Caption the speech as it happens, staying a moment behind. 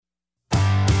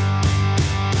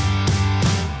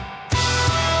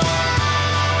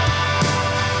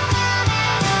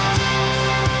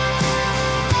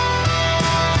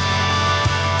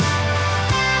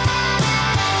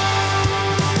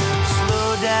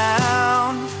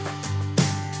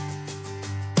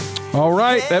All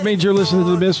right, that means you're listening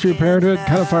to the Mystery of Parenthood.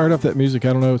 Kind of fired up, that music.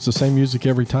 I don't know, it's the same music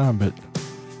every time, but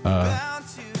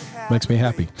makes me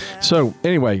happy. So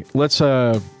anyway, let's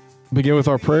begin with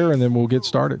our prayer, and then we'll get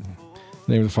started. In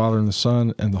the name of the Father, and the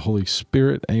Son, and the Holy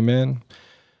Spirit. Amen.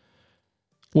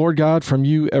 Lord God, from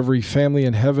you every family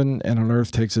in heaven and on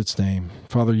earth takes its name.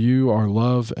 Father, you are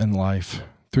love and life.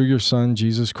 Through your Son,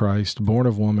 Jesus Christ, born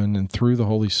of woman, and through the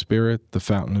Holy Spirit, the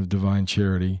fountain of divine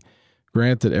charity,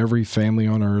 grant that every family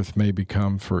on earth may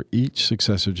become for each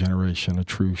successive generation a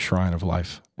true shrine of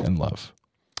life and love.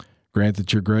 Grant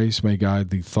that your grace may guide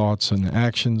the thoughts and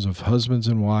actions of husbands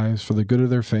and wives for the good of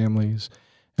their families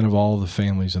and of all the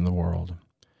families in the world.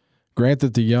 Grant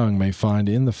that the young may find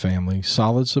in the family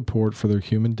solid support for their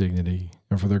human dignity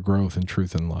and for their growth in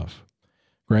truth and love.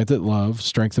 Grant that love,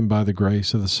 strengthened by the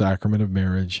grace of the sacrament of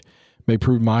marriage, may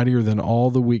prove mightier than all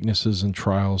the weaknesses and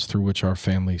trials through which our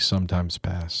families sometimes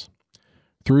pass.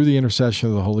 Through the intercession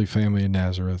of the Holy Family in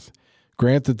Nazareth,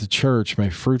 grant that the Church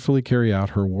may fruitfully carry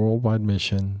out her worldwide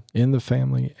mission in the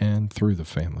family and through the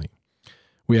family.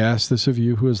 We ask this of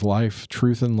you, who is life,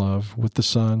 truth, and love, with the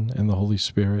Son and the Holy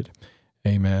Spirit.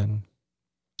 Amen.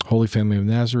 Holy Family of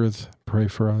Nazareth, pray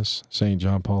for us. St.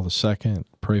 John Paul II,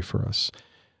 pray for us.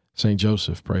 St.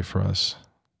 Joseph, pray for us.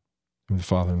 In the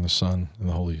Father, and the Son, and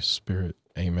the Holy Spirit.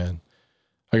 Amen.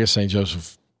 I guess St.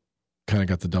 Joseph kind of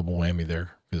got the double whammy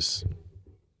there, because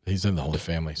he's in the Holy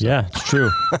Family. So. Yeah, it's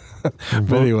true.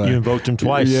 Anyway, you invoked him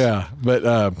twice. Yeah,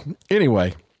 but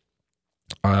anyway,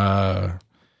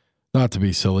 not to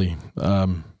be silly,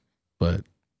 but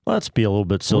let's be a little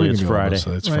bit silly. It's Friday.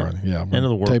 It's Friday. Yeah, end of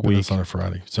the work taping week. this on a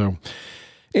Friday. So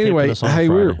anyway, hey,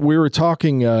 we were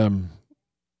talking.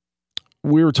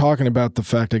 We were talking about the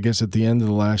fact, I guess, at the end of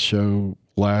the last show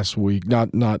last week.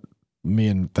 Not me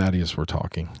and Thaddeus were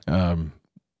talking.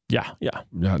 Yeah.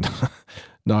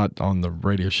 Not on the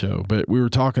radio show, but we were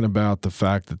talking about the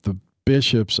fact that the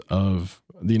bishops of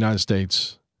the United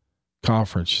States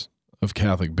Conference of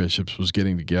Catholic Bishops was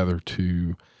getting together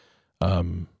to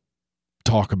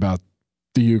talk about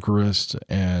the Eucharist,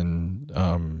 and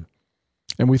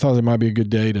we thought it might be a good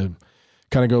day to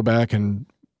kind of go back and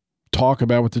talk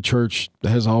about what the Church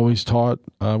has always taught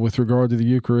with regard to the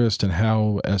Eucharist, and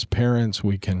how, as parents,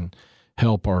 we can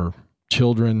help our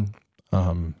children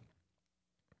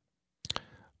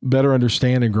better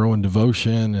understand and grow in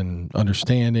devotion and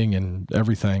understanding and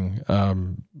everything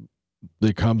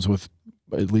that comes with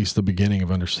at least the beginning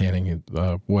of understanding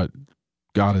what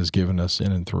God has given us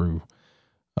in and through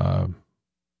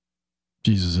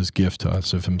Jesus' gift to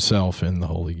us of himself in the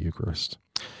Holy Eucharist.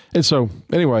 And so,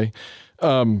 anyway,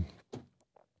 I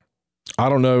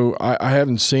don't know. I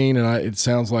haven't seen, and it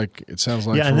sounds like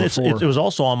yeah, and it was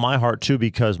also on my heart too,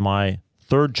 because my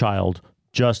third child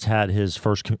just had his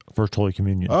first Holy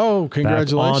Communion. Oh,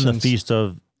 congratulations! On the feast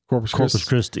of Corpus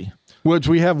Christi, which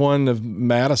we have one of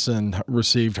Madison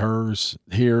received hers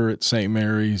here at St.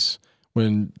 Mary's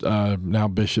when now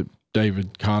Bishop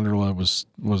David Conderla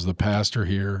was the pastor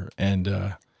here, and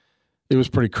it was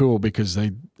pretty cool because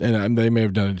they may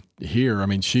have done it here. I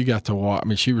mean, she got to watch. I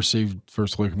mean, she received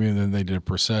First Holy Communion, and then they did a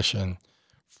procession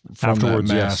from that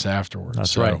Mass afterwards.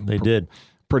 That's right, they did.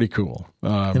 Pretty cool.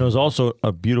 And it was also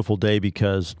a beautiful day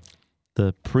because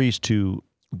the priest who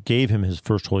gave him his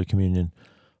First Holy Communion,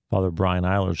 Father Brian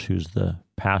Eilers, who's the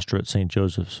pastor at St.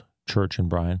 Joseph's Church in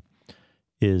Bryan,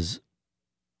 is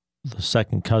the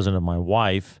second cousin of my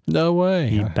wife. No way.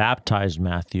 He baptized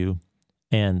Matthew,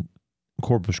 and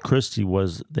Corpus Christi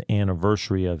was the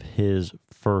anniversary of his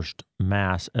first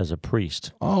Mass as a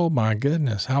priest. Oh, my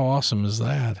goodness. How awesome is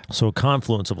that? So a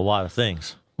confluence of a lot of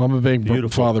things. Well, I'm a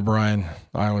big Father Brian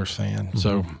Eilers fan. Mm-hmm.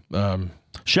 So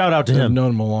shout out to him. I've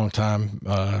known him a long time.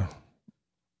 I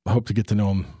hope to get to know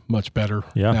him much better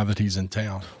now that he's in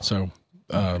town. So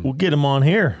we'll get him on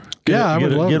here. I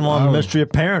would love get him on the Mystery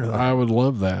of Parenthood. I would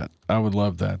love that.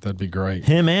 That'd be great.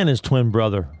 Him and his twin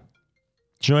brother.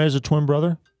 Did you know he has a twin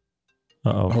brother?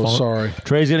 Sorry.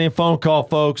 Trey's getting a phone call,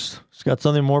 folks. He's got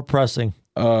something more pressing.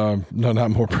 No, not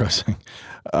more pressing.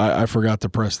 I forgot to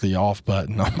press the off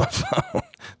button on my phone.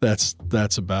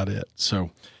 That's about it.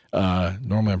 So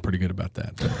normally I'm pretty good about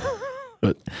that.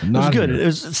 But not it was good. Here. It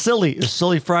was silly. It's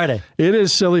Silly Friday. It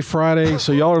is Silly Friday.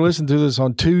 So y'all are listening to this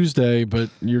on Tuesday, but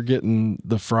you're getting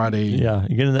the Friday. Yeah,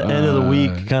 you're getting the end of the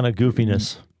week kind of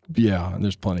goofiness. Yeah, and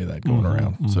there's plenty of that going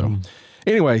around. So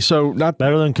anyway, so not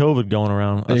better than COVID going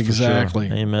around. That's exactly.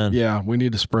 For sure. Amen. Yeah, we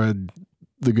need to spread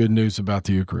the good news about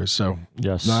the Eucharist. So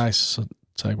yes, nice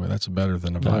segue. That's better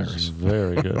than a virus.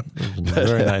 Very good.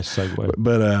 Very nice segue.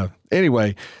 But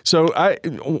anyway, so I,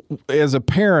 as a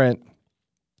parent,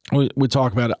 we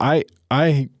talk about it.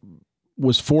 I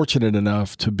was fortunate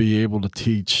enough to be able to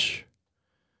teach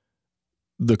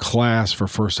the class for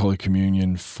First Holy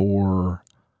Communion for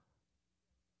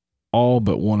all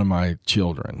but one of my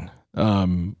children.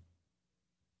 And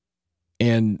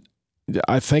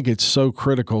I think it's so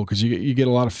critical because you get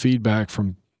a lot of feedback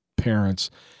from parents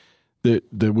that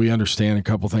we understand a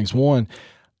couple things. One,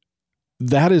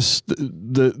 that is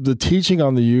the teaching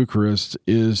on the Eucharist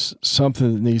is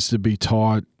something that needs to be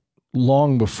taught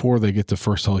long before they get to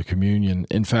First Holy Communion.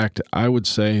 In fact, I would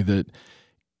say that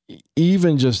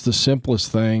even just the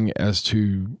simplest thing as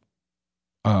to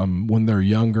when they're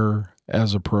younger,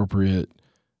 as appropriate,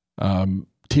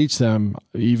 teach them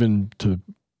even to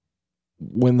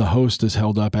when the host is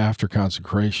held up after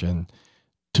consecration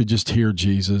to just hear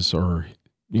Jesus or,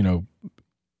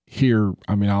 hear,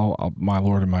 I'll my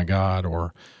Lord and my God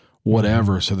or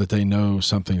whatever, so that they know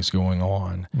something's going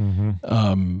on.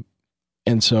 Mm-hmm.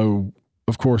 And so,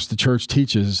 of course, the church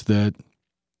teaches that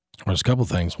there's a couple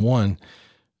things. One,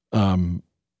 the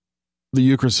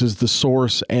Eucharist is the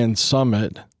source and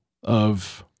summit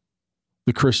of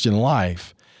the Christian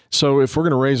life. So if we're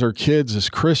going to raise our kids as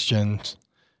Christians,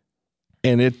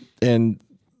 and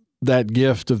that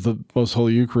gift of the Most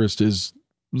Holy Eucharist is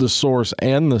the source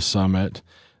and the summit,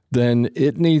 then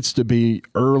it needs to be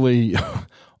early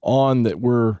on that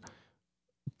we're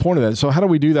pointing at. So how do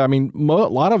we do that? A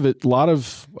lot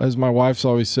of, as my wife's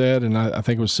always said, and I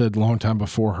think it was said a long time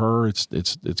before her, it's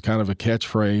kind of a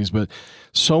catchphrase, but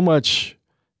so much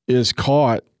is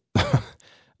caught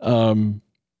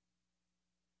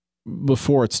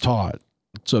before it's taught,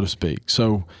 so to speak.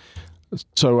 So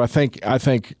I think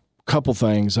a couple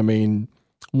things. When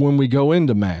we go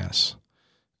into Mass,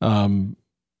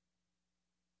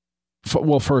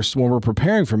 first, when we're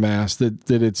preparing for Mass, that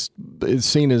it's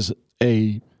seen as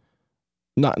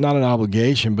not an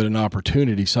obligation, but an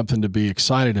opportunity, something to be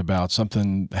excited about,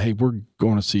 something, hey, we're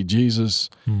going to see Jesus.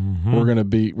 Mm-hmm. We're going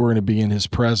to be in his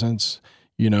presence,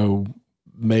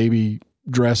 maybe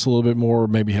dress a little bit more,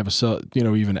 maybe have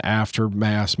even after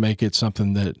Mass, make it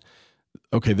something that,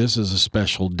 okay, this is a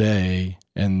special day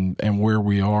and where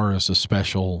we are is a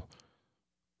special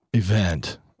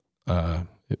event,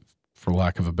 for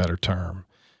lack of a better term.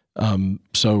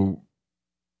 So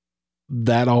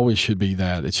that always should be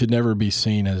that. It should never be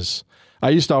seen as, I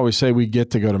used to always say we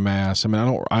get to go to Mass.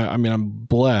 I'm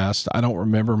blessed. I don't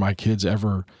remember my kids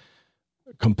ever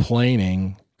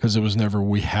complaining because it was never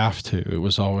we have to. It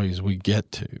was always we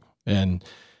get to. And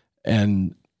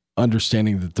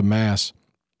understanding that the Mass,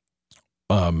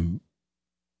 kind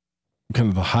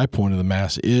of the high point of the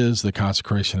Mass is the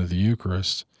consecration of the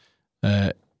Eucharist,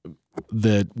 that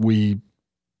we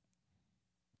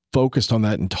focused on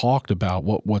that and talked about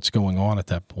what's going on at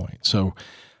that point. So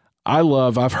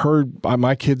I've heard,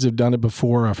 my kids have done it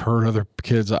before. I've heard other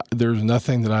kids. There's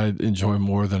nothing that I enjoy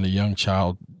more than a young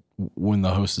child when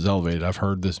the host is elevated. I've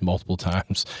heard this multiple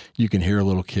times. You can hear a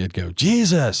little kid go,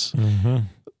 Jesus. Mm-hmm.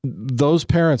 Those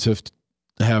parents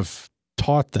have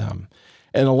taught them.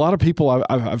 And a lot of people,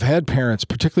 I've had parents,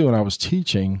 particularly when I was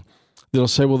teaching, they'll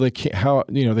say, well, they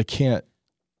can't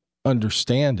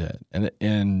understand it.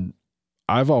 And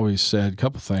I've always said a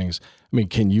couple things.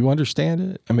 Can you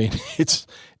understand it?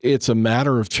 It's a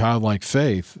matter of childlike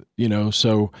faith,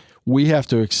 so we have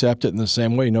to accept it in the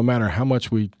same way, no matter how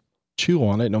much we chew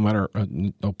on it, no matter,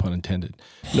 no pun intended,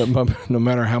 no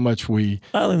matter how much we.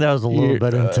 I think that was a little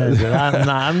bit intended.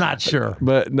 I'm not sure.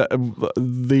 But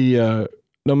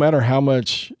no matter how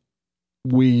much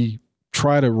we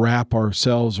try to wrap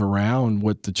ourselves around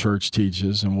what the church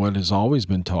teaches and what has always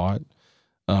been taught,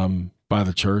 by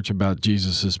the church about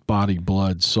Jesus's body,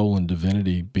 blood, soul, and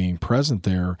divinity being present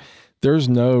there, there's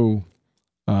no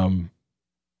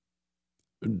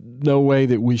way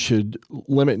that we should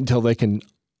limit until they can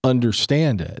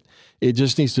understand it. It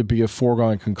just needs to be a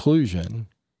foregone conclusion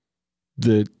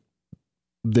that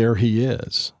there he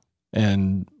is.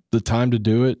 And the time to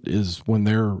do it is when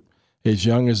they're as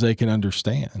young as they can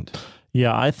understand.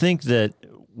 Yeah, I think that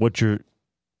what you're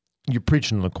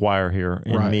preaching to the choir here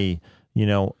in Right. me,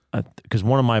 because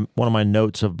one of my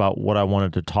notes about what I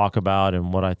wanted to talk about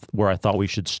and where I thought we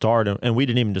should start, and we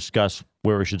didn't even discuss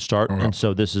where we should start, and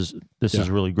so this is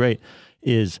really great,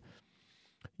 is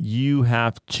you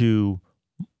have to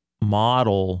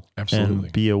model Absolutely.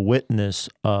 and be a witness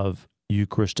of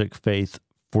Eucharistic faith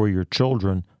for your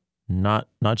children, not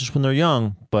just when they're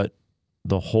young, but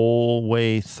the whole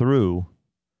way through.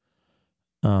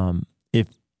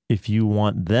 If you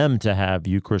want them to have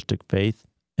Eucharistic faith,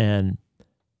 and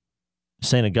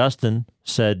St. Augustine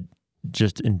said,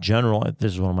 just in general,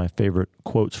 this is one of my favorite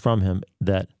quotes from him,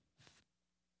 that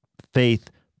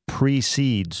faith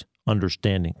precedes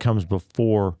understanding, comes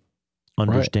before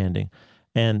understanding.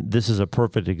 Right. And this is a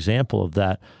perfect example of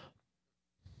that.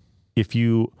 If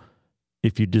you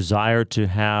desire to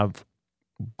have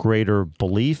greater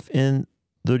belief in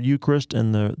the Eucharist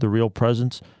and the real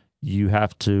presence, you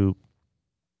have to,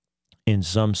 in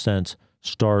some sense,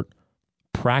 start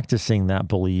practicing that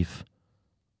belief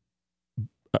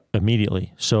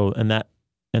immediately. So, and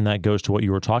that goes to what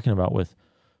you were talking about with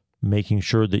making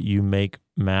sure that you make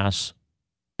Mass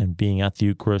and being at the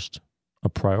Eucharist a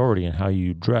priority in how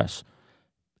you dress.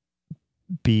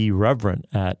 Be reverent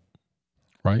at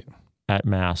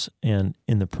Mass and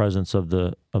in the presence of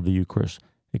the Eucharist.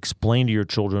 Explain to your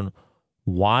children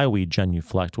why we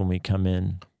genuflect when we come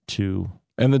in to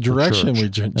and the direction we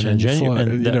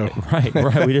genuflect.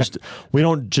 Right. We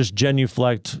don't just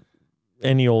genuflect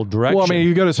any old direction. Well, I mean,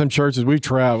 you go to some churches, we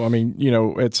travel. I mean,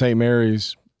 at St.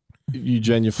 Mary's, you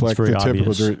genuflect the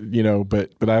typical,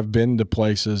 but I've been to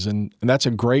places, and that's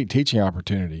a great teaching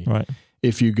opportunity. Right.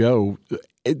 If you go,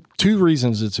 two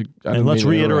reasons and let's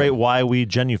reiterate why we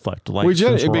genuflect. We're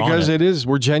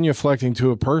genuflecting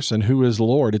to a person who is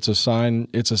Lord. It's a sign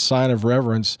of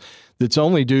reverence that's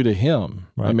only due to Him.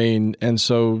 Right. I mean, and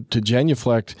so to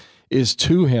genuflect is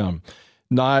to Him,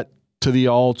 not to the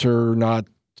altar, not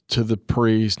to the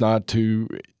priest, not to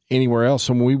anywhere else.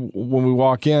 So when we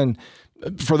walk in,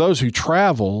 for those who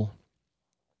travel,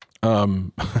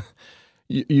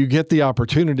 you get the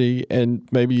opportunity, and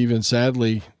maybe even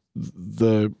sadly,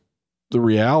 the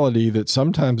reality that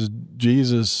sometimes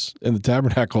Jesus in the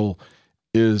tabernacle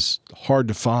is hard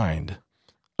to find.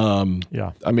 I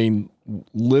mean,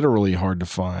 literally hard to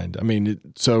find. I mean,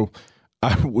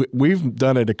 we've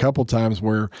done it a couple times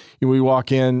where we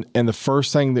walk in, and the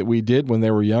first thing that we did when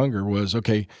they were younger was,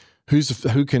 okay,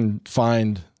 who can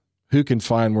find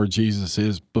where Jesus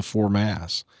is before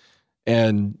Mass,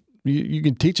 and you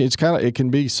can teach it. It can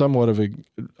be somewhat of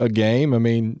a game. I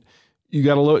mean,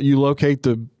 you locate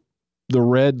the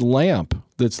red lamp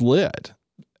that's lit,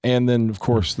 and then of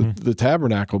course the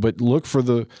tabernacle. But look for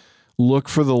the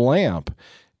lamp,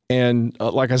 and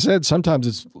like I said, sometimes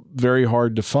it's very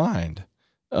hard to find.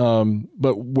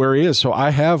 But where it is, so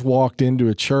I have walked into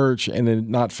a church and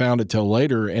then not found it till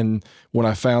later. And when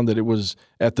I found that it was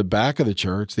at the back of the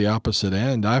church, the opposite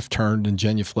end, I've turned and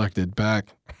genuflected back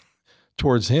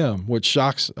towards Him, which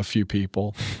shocks a few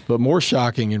people. But more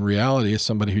shocking in reality is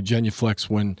somebody who genuflects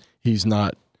when He's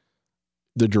not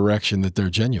the direction that they're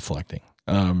genuflecting.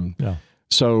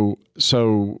 So,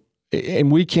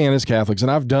 and we can as Catholics,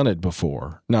 and I've done it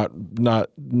before, not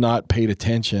paid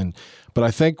attention, but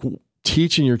I think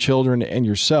teaching your children and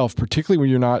yourself, particularly when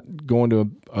you're not going to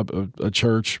a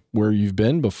church where you've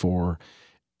been before,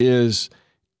 is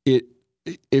it.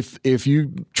 If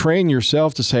you train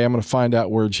yourself to say, I'm going to find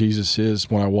out where Jesus is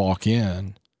when I walk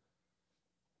in,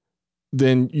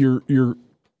 then you're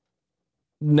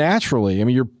naturally, I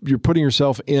mean, you're putting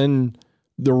yourself in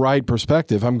the right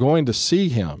perspective. I'm going to see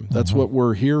Him. That's what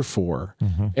we're here for.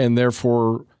 And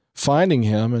therefore finding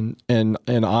Him and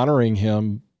honoring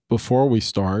Him before we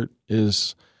start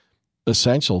is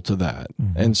essential to that.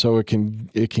 And so it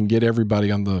can get everybody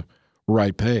on the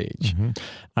right page.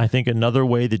 I think another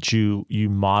way that you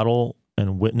model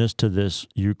and witness to this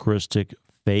Eucharistic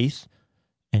faith,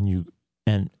 and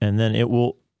then it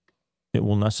will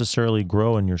necessarily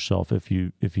grow in yourself if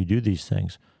you do these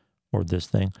things, or this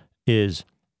thing, is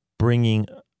bringing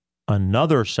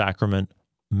another sacrament,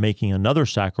 making another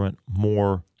sacrament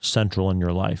more central in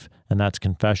your life, and that's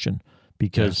confession.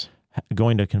 Because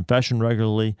going to confession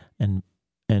regularly and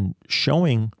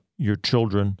showing your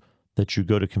children that you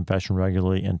go to confession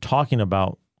regularly, and talking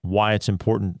about why it's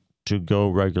important to go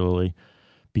regularly,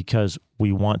 because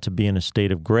we want to be in a state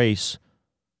of grace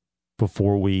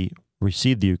before we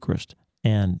receive the Eucharist.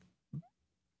 And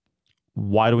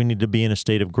why do we need to be in a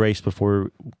state of grace before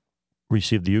we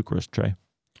receive the Eucharist, Trey?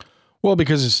 Well,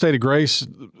 because a state of grace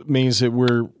means that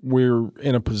we're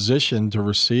in a position to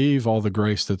receive all the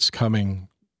grace that's coming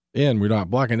in. We're not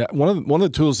blocking that. One of the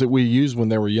tools that we used when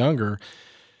they were younger,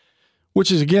 which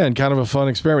is, again, kind of a fun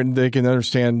experiment they can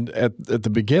understand at the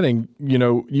beginning.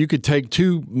 You could take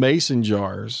 2 mason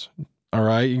jars, all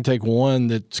right? You can take one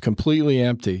that's completely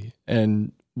empty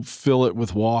and fill it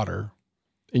with water.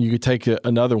 And you could take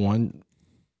another one,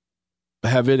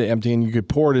 have it empty, and you could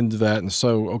pour it into that. And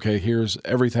so, okay, here's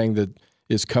everything that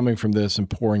is coming from this, and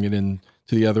pouring it into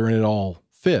the other, and it all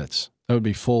fits. That would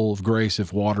be full of grace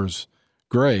if water's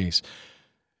grace.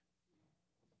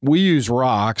 We use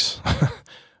rocks.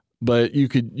 But you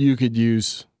could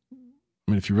use,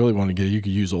 I mean, if you really want to get it, you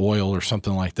could use oil or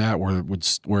something like that where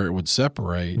it would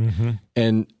separate.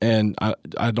 And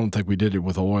I don't think we did it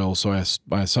with oil, so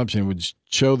my assumption would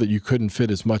show that you couldn't fit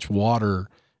as much water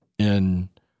in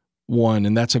one,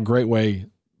 and that's a great way.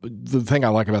 The thing I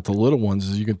like about the little ones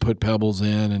is you can put pebbles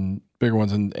in and bigger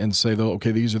ones and say, though,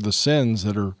 okay, these are the sins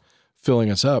that are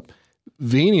filling us up.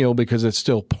 Venial, because it's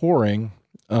still pouring,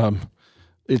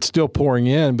 it's still pouring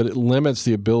in, but it limits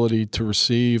the ability to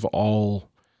receive all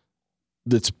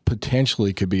that's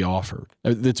potentially could be offered,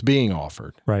 that's being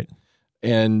offered. Right.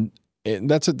 And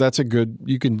that's a good,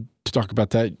 you can talk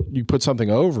about that. You put something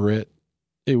over it,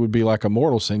 it would be like a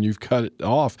mortal sin. You've cut it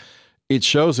off. It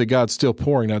shows that God's still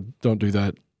pouring. Now, don't do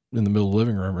that in the middle of the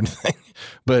living room or anything,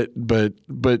 but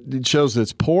it shows that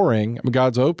it's pouring. I mean,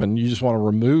 God's open. You just want to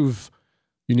remove,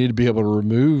 you need to be able to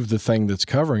remove the thing that's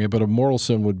covering it. But a mortal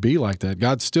sin would be like that.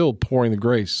 God's still pouring the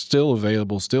grace, still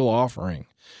available, still offering,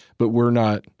 but we're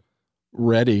not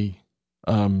ready.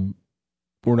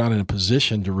 We're not in a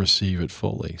position to receive it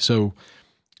fully. So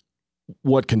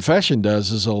what confession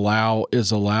does is allow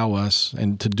us,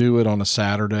 and to do it on a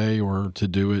Saturday or to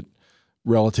do it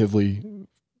relatively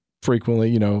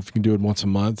frequently, if you can do it once a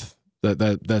month,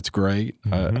 that's great.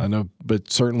 Mm-hmm. I know,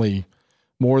 but certainly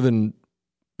more than,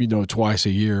 twice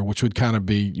a year, which would kind of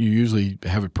be, you usually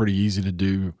have it pretty easy to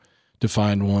do, to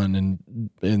find one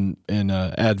in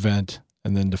Advent,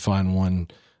 and then to find one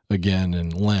again in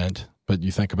Lent. But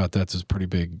you think about that's a pretty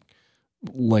big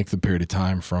length of period of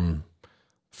time from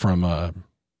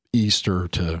Easter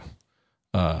to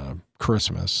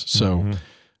Christmas. So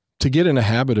to get in a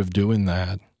habit of doing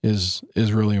that is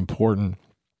really important.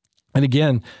 And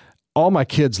again, all my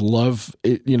kids love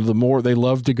it. The more they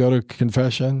love to go to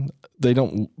confession, they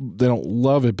don't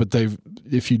love it, but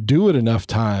if you do it enough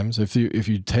times, if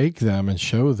you take them and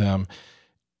show them,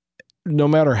 no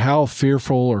matter how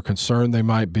fearful or concerned they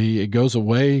might be, it goes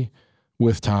away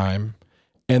with time.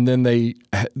 And then they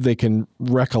can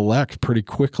recollect pretty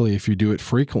quickly, if you do it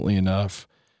frequently enough,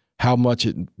 how much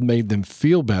it made them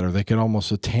feel better. They get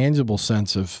almost a tangible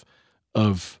sense of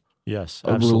yes, a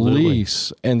absolutely.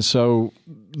 release. And so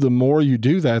the more you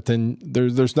do that, then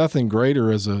there's nothing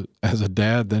greater as a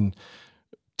dad than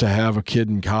to have a kid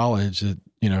in college that,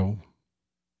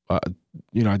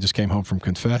 I just came home from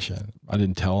confession. I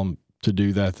didn't tell them to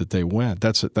do that they went.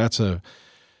 That's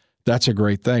a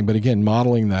great thing. But again,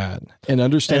 modeling that and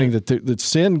understanding that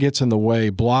sin gets in the way,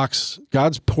 blocks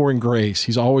God's pouring grace.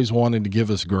 He's always wanting to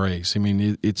give us grace. I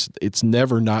mean, it's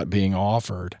never not being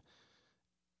offered.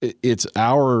 It's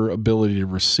our ability to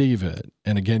receive it.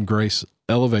 And again, grace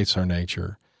elevates our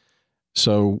nature.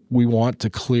 So we want to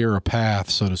clear a path,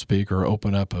 so to speak, or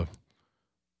open up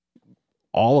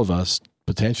all of us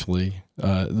potentially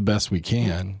the best we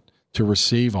can to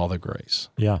receive all the grace.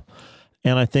 Yeah.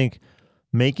 And I think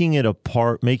making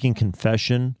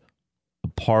confession a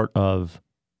part of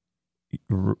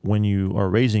when you are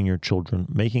raising your children,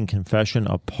 making confession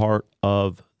a part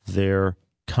of their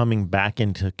coming back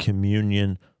into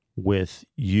communion with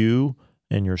you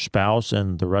and your spouse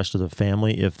and the rest of the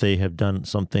family if they have done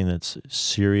something that's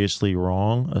seriously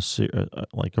wrong,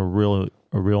 like a real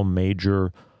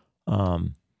major,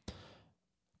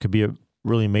 could be a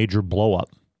really major blow up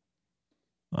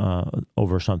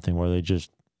over something where they just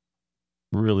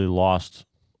really lost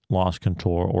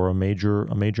control, or a major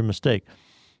mistake.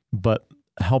 But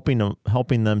helping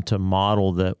them to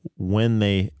model that when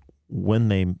they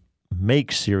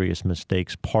make serious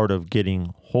mistakes, part of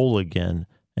getting whole again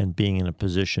and being in a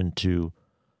position to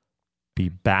be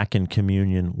back in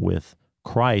communion with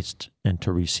Christ and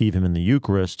to receive Him in the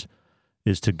Eucharist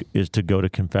is to go to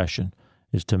confession,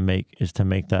 is to make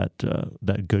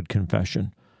that good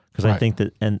confession. Because right. I think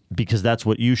that, and because that's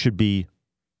what you should be.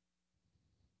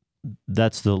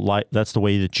 That's the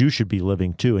way that you should be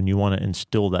living too, and you want to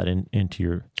instill that into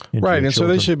your right. Your and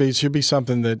children. So they should be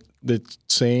something that's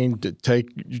saying to take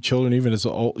your children even as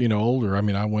older. I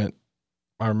mean,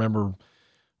 I remember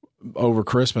over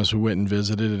Christmas we went and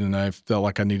visited, and I felt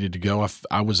like I needed to go.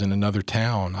 I was in another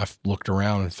town. I looked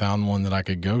around and found one that I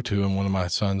could go to, and one of my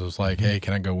sons was like, "Hey,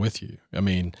 can I go with you?" I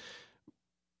mean,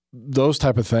 those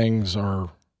type of things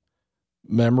are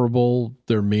memorable.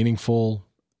 They're meaningful.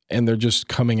 And they're just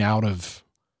coming out of,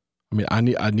 I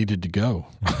needed to go.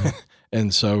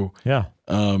 And so, yeah.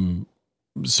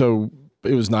 So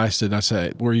it was nice that I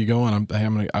said, "Where are you going?"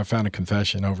 I found a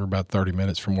confession over about 30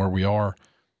 minutes from where we are,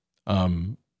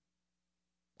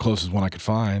 closest one I could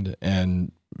find.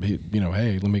 And he,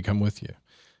 "Hey, let me come with you."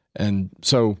 And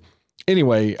so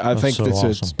anyway, I think so that's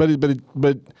awesome.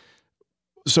 but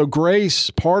so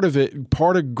grace, part of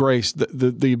grace,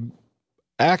 the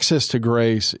access to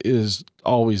grace is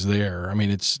always there. I mean,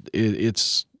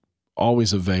 it's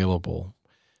always available.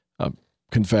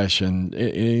 Confession,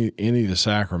 any of the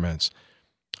sacraments,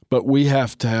 but we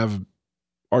have to have,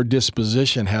 our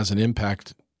disposition has an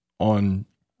impact on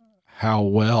how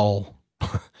well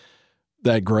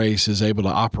that grace is able to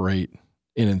operate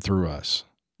in and through us.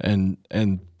 And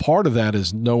part of that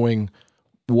is knowing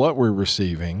what we're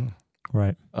receiving.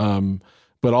 Right.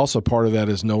 But also part of that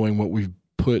is knowing what we've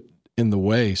put in the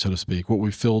way, so to speak, what we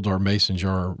filled our mason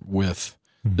jar with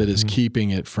that is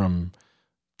keeping it from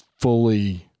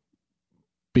fully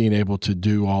being able to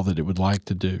do all that it would like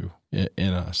to do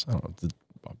in us. I don't know,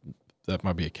 that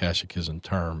might be a catechism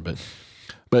term, but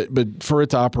for it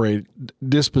to operate,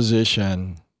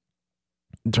 disposition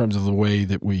in terms of the way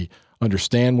that we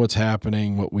understand what's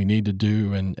happening, what we need to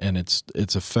do, and its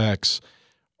effects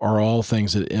are all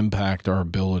things that impact our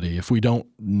ability. If we don't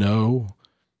know,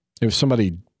 if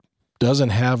somebody doesn't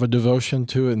have a devotion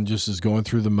to it and just is going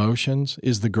through the motions,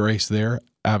 is the grace there?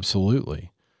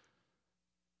 Absolutely.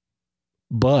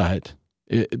 But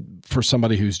for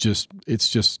somebody who's it's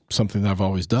just something that I've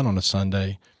always done on a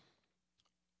Sunday,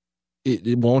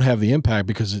 it won't have the impact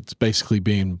because it's basically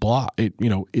being blocked.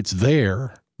 It's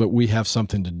there, but we have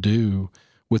something to do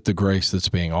with the grace that's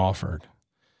being offered.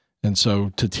 And so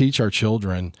to teach our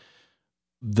children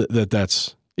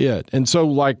that's it. And so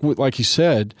like you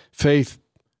said, faith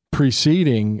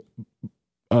preceding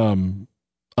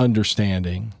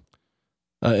understanding,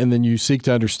 and then you seek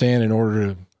to understand in order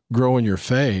to grow in your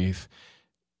faith.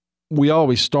 We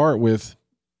always start with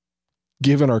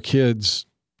giving our kids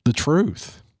the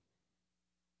truth.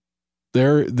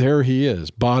 There he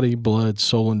is, body, blood,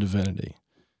 soul, and divinity.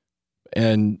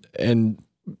 And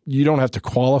you don't have to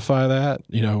qualify that,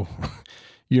 you don't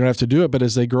have to do it, but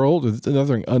as they grow older,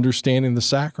 another thing, understanding the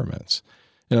sacraments.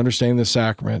 And understanding the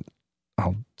sacrament,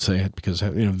 I'll say it because,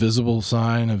 visible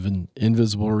sign of an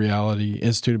invisible reality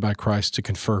instituted by Christ to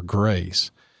confer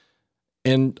grace.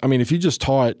 And I mean, if you just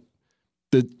taught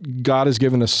that God has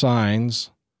given us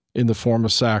signs in the form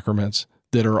of sacraments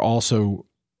that are also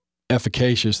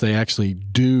efficacious, they actually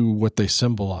do what they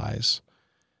symbolize,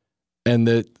 and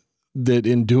that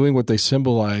in doing what they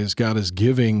symbolize, God is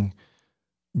giving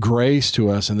grace to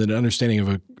us, and then understanding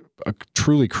of a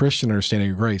truly Christian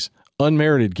understanding of grace,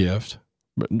 unmerited gift,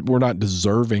 but we're not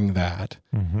deserving that,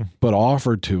 but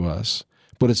offered to us.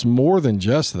 But it's more than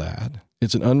just that.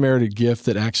 It's an unmerited gift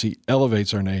that actually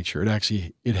elevates our nature.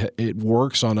 It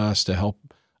works on us to help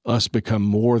us become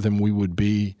more than we would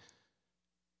be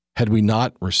had we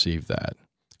not received that.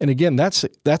 And again, that's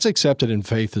accepted in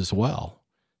faith as well.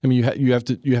 I mean, you have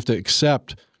to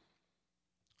accept.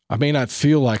 I may not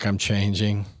feel like I'm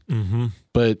changing,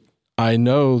 but I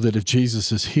know that if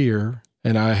Jesus is here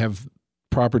and I have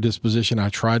proper disposition, I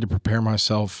tried to prepare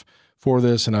myself for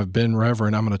this, and I've been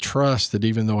reverent, I'm going to trust that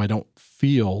even though I don't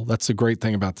feel, that's the great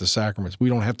thing about the sacraments. We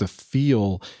don't have to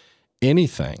feel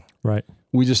anything. Right.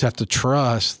 We just have to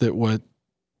trust that what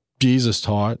Jesus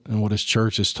taught and what his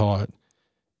church has taught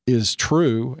is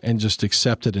true, and just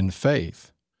accept it in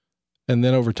faith. And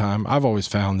then over time, I've always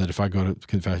found that if I go to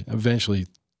confession, eventually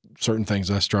certain things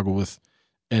I struggle with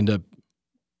end up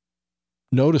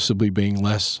noticeably being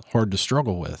less hard to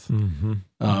struggle with,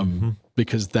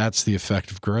 because that's the effect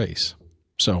of grace.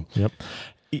 So, yep.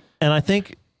 And I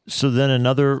think, so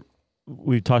then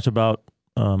we've talked about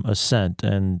assent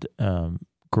and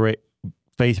great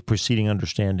faith preceding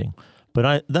understanding.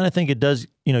 But then I think it does,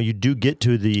 you do get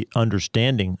to the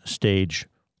understanding stage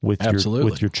with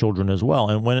your children as well.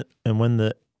 And when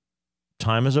the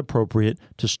time is appropriate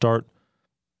to start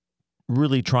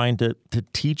really trying to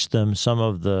teach them some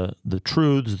of the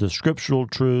truths, the scriptural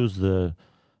truths,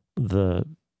 the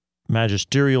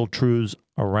magisterial truths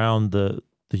around the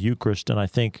Eucharist. And I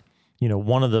think,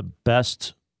 one of the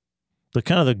best, the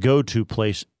kind of the go-to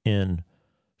place in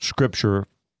Scripture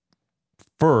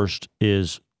first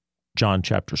is John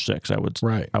chapter 6, I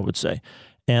would say.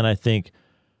 And I think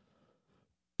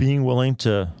being willing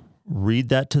to read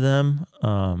that to them,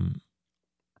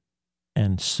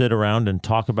 and sit around and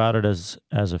talk about it as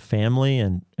a family,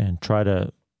 and try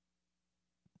to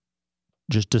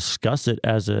just discuss it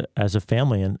as a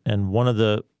family. And one of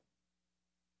the,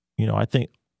 I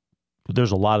think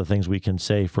there's a lot of things we can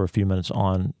say for a few minutes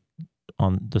on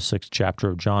the 6th chapter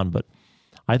of John, but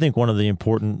I think one of the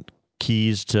important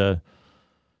keys to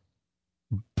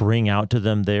bring out to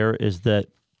them there is that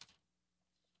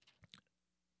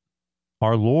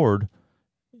our Lord,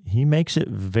 he makes it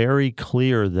very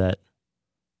clear that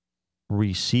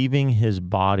receiving his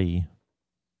body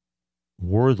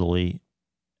worthily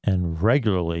and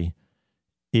regularly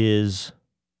is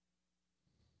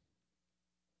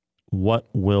what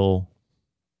will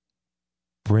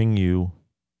bring you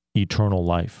eternal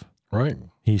life. Right.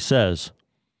 He says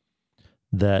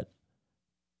that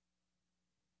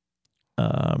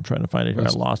I'm trying to find it here. I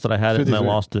That's lost it. I had it and I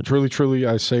lost it. Truly, truly,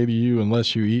 I say to you,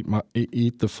 unless you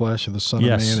eat the flesh of the Son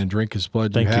Yes. of Man and drink his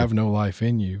blood, Thank you you. have no life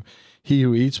in you. He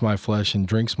who eats my flesh and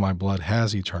drinks my blood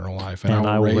has eternal life, And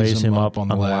I will raise him up on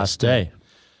the last day.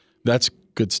 That's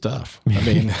good stuff. I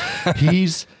mean,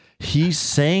 He's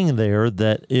saying there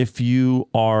that if you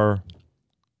are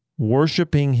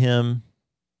worshiping him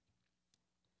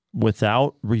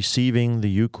without receiving the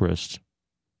Eucharist,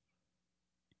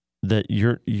 that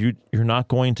you're not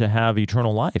going to have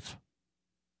eternal life.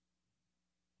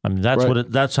 I mean, that's Right.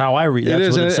 that's how I read.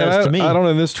 That's what it says to me. I don't know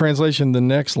in this translation, the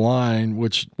next line,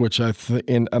 which I think,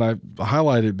 and I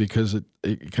highlighted because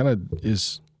it kind of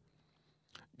is,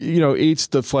 eats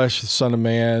the flesh of the Son of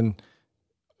Man.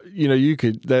 You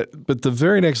could that, but the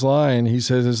very next line he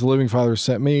says, "As the living Father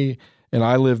sent me, and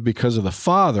I live because of the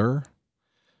Father.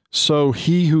 So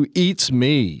he who eats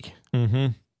me,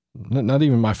 not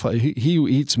even my flesh, he who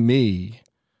eats me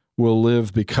will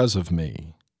live because of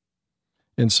me."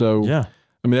 And so, Yeah.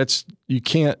 I mean, you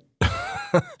can't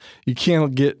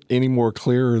get any more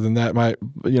clearer than that.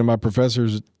 My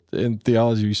professors in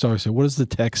theology used to always say, "What does the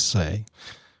text say?"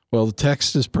 Well, the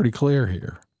text is pretty clear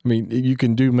here. I mean, you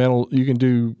can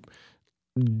do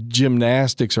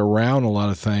gymnastics around a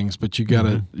lot of things, but you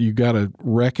gotta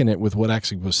reckon it with what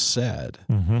actually was said.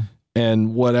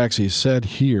 And what actually is said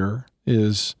here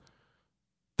is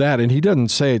that, and he doesn't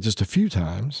say it just a few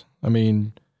times. I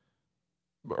mean,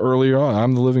 earlier on,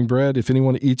 "I'm the living bread. If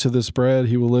anyone eats of this bread,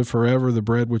 he will live forever. The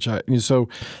bread which I." So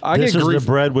This is the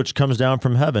bread which comes down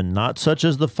from heaven, not such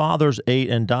as the fathers ate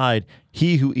and died.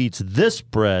 He who eats this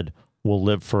bread will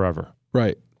live forever.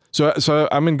 Right. So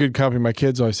I'm in good company. My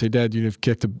kids always say, "Dad, you've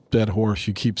kicked a dead horse.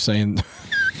 You keep saying,"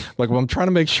 like, well, I'm trying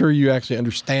to make sure you actually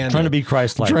understand. Trying to be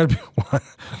Christ-like. I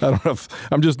don't know.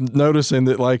 I'm just noticing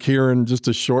that, like, here in just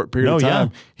a short period of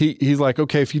time, he's like,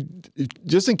 okay, if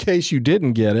just in case you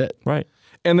didn't get it, right.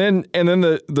 And then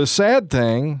the sad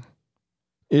thing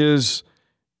is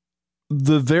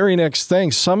the very next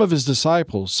thing. Some of his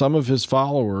disciples, some of his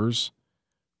followers,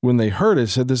 when they heard it,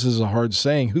 said, "This is a hard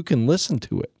saying. Who can listen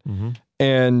to it?"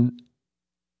 And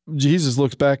Jesus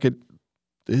looks back at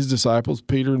his disciples,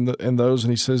 Peter and those,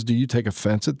 and he says, "Do you take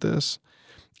offense at this?"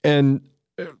 And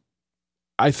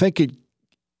I think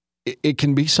it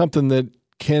can be something that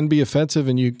can be offensive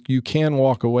and you can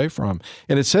walk away from.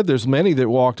 And it said there's many that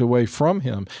walked away from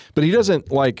him, but he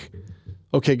doesn't like,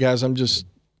 "Okay, guys, I'm just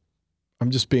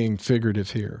being figurative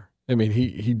here." I mean,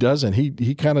 he doesn't.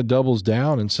 He kind of doubles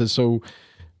down and says,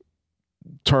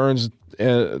 turns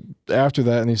after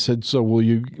that, and he said, "So will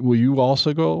you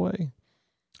also go away?"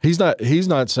 He's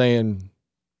not saying,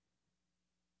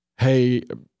 "Hey,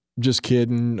 just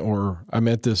kidding," or "I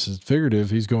meant this as figurative."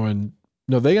 He's going,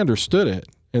 no, they understood it,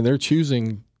 and they're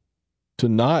choosing to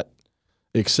not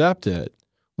accept it.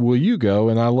 Will you go?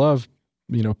 And I love,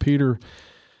 Peter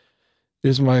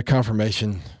is my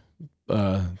confirmation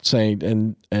saint,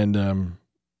 and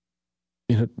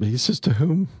he says, "To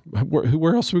whom?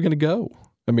 Where else are we going to go?"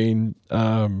 I mean,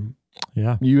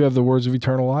 you have the words of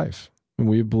eternal life, and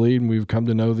we have believed, and we've come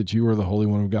to know that you are the Holy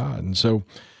One of God. And so,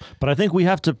 but I think we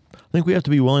have to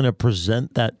be willing to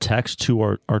present that text to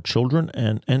our children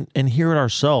and hear it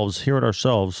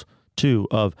ourselves too.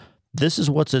 Of this is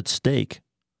what's at stake.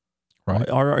 Right.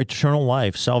 Our eternal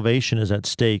life, salvation is at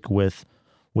stake with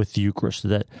the Eucharist.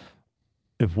 That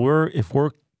if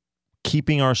we're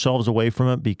keeping ourselves away from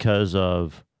it because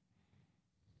of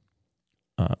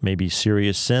maybe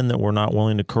serious sin that we're not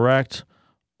willing to correct,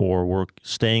 or we're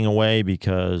staying away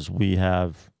because we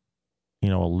have, a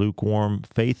lukewarm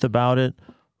faith about it,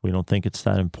 we don't think it's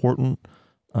that important.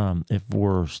 If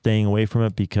we're staying away from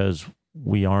it because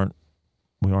we aren't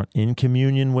in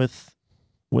communion with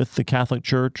the Catholic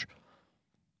Church,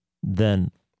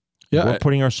 then we're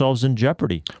putting ourselves in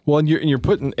jeopardy. Well, and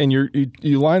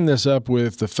you line this up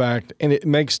with the fact, and it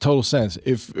makes total sense.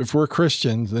 If we're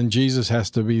Christians, then Jesus has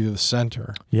to be the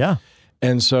center. Yeah.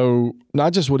 And so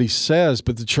not just what he says,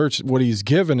 but the church, what he's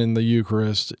given in the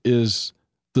Eucharist is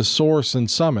the source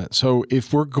and summit. So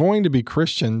if we're going to be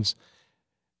Christians,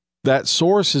 that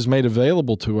source is made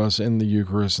available to us in the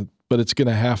Eucharist, but it's going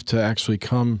to have to actually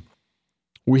come.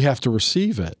 We have to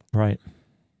receive it. Right.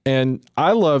 And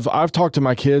I've talked to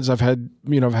my kids. I've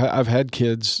had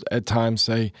kids at times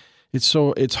say,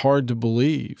 it's hard to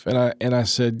believe. And I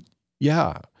said,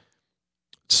 yeah,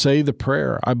 say the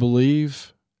prayer. I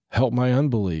believe, help my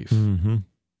unbelief.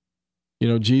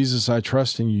 Mm-hmm. Jesus, I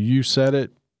trust in you. You said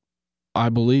it. I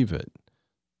believe it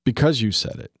because you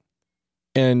said it.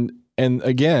 And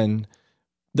again,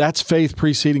 that's faith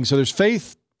preceding. So there's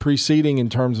faith preceding in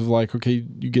terms of like, okay,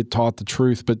 you get taught the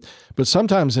truth, but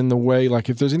sometimes in the way, like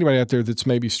if there's anybody out there that's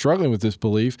maybe struggling with this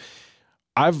belief,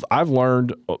 I've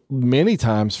learned many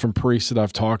times from priests that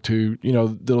I've talked to,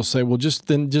 that'll say, well,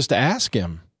 just ask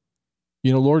him,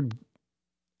 Lord,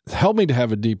 help me to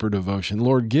have a deeper devotion.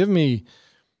 Lord, give me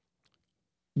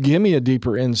a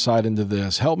deeper insight into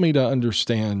this. Help me to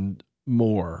understand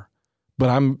more. But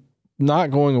I'm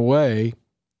not going away.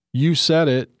 You said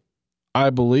it. I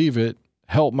believe it.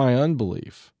 Help my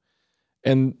unbelief.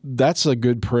 And that's a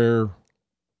good prayer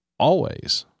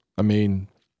always. I mean,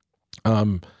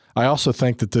 I also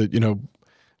think that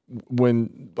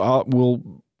when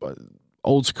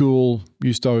old school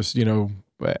used to always,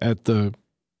 at the,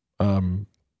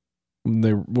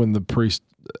 when the priest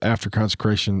after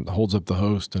consecration holds up the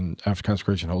host and after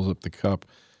consecration holds up the cup,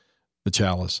 the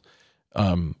chalice,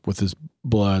 with his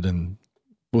blood and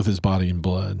with his body and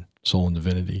blood, soul and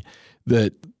divinity,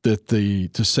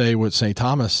 to say what St.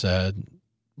 Thomas said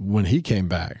when he came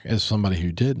back as somebody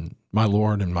who didn't, my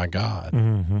Lord and my God,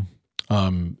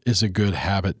 is a good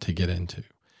habit to get into.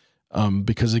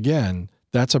 Because again,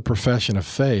 that's a profession of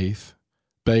faith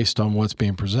based on what's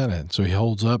being presented. So he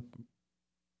holds up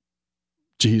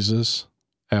Jesus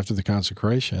after the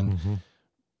consecration.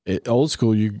 Old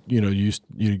school, you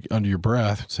under your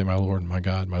breath say, my Lord and my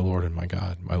God, my Lord and my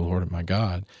God, my Lord and my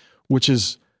God, which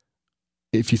is,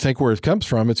 if you think where it comes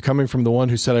from, it's coming from the one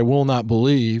who said, I will not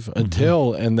believe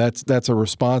until, and that's a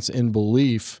response in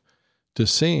belief to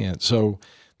seeing it. So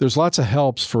there's lots of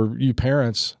helps for you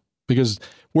parents, because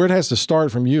where it has to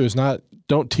start from you is not,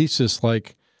 don't teach this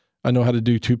like, I know how to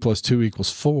do 2 + 2 =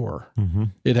 4.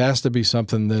 It has to be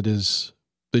something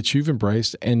that you've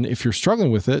embraced. And if you're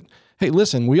struggling with it, hey,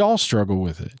 listen, we all struggle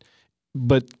with it,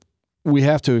 but we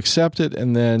have to accept it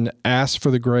and then ask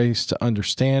for the grace to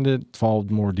understand it, fall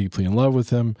more deeply in love with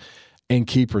him, and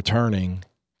keep returning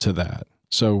to that.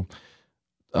 So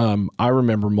I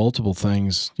remember multiple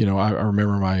things. I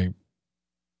remember my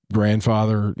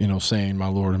grandfather, saying, my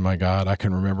Lord and my God. I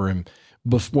can remember him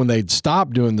when they'd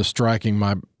stopped doing the striking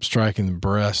the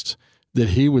breast, that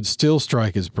he would still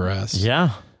strike his breast.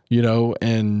 Yeah.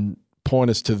 And point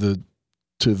us to the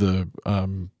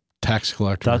tax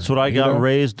collector. That's what I got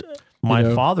raised.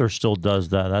 My father still does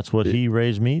that. That's what he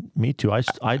raised me to.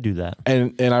 I do that.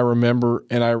 And I remember,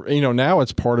 and now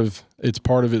it's part of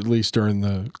at least during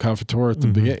the Confiteor at the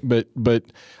beginning. But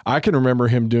I can remember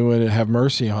him doing it. Have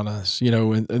mercy on us,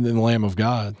 and the Lamb of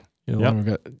God. Lamb of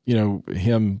God,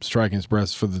 him striking his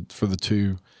breast for the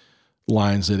 2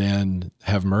 lines that end,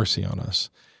 have mercy on us.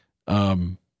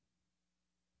 I'm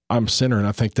a sinner, and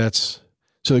I think that's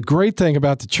so. The great thing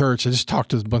about the church, I just talked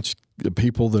to a bunch of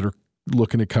people that are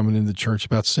looking at coming into the church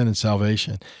about sin and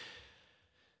salvation.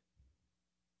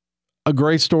 A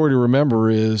great story to remember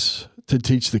is to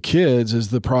teach the kids is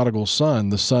the prodigal son,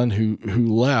 the son who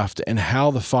left, and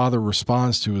how the father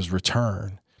responds to his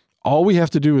return. All we have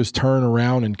to do is turn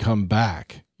around and come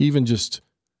back. Even just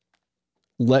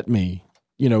let me,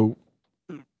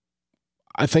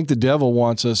 I think the devil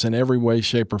wants us in every way,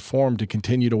 shape, or form to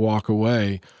continue to walk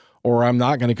away, or I'm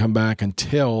not going to come back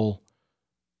until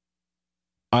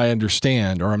I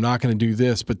understand, or I'm not going to do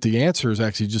this. But the answer is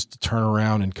actually just to turn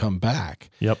around and come back.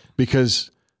 Yep.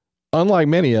 Because unlike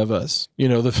many of us,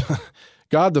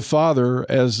 God the Father,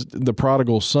 as the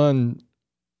prodigal son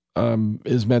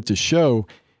is meant to show,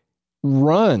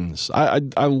 runs.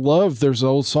 I love, there's an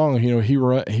old song, he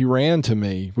ran to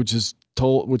me, which is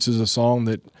a song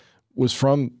that was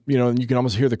from, and you can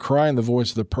almost hear the cry in the voice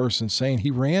of the person saying, he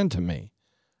ran to me.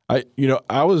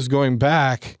 I was going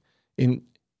back and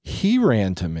he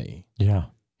ran to me. Yeah.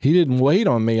 He didn't wait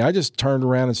on me. I just turned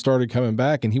around and started coming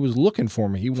back, and he was looking for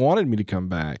me. He wanted me to come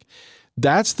back.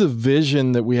 That's the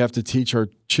vision that we have to teach our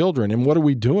children. And what are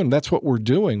we doing? That's what we're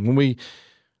doing. When we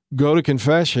go to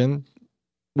confession,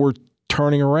 we're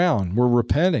turning around. We're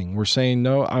repenting. We're saying,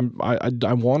 no,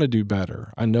 I want to do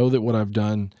better. I know that what I've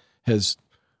done has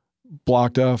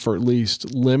blocked off or at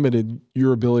least limited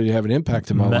your ability to have an impact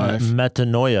in my life.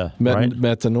 Metanoia, right?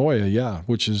 Metanoia, yeah,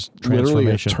 which is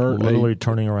literally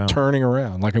turning around. Turning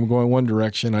around. Like I'm going one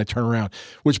direction, I turn around.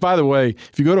 Which, by the way,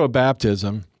 if you go to a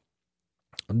baptism,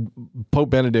 Pope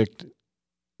Benedict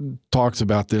talks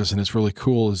about this, and it's really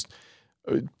cool.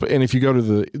 And if you go to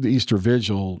the Easter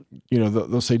Vigil,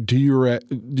 they'll say, "Do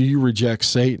you reject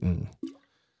Satan?"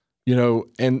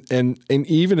 And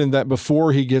even in that,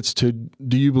 before he gets to,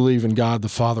 do you believe in God the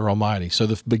Father Almighty? So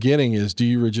the beginning is, do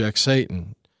you reject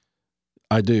Satan?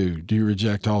 I do. Do you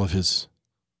reject all of his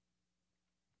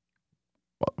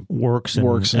works and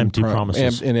empty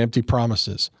promises? And empty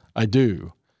promises. I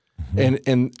do.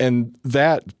 Mm-hmm. And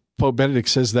that Pope Benedict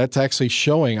says that's actually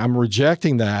showing I'm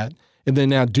rejecting that. And then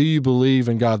now, do you believe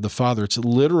in God the Father? It's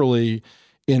literally,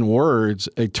 in words,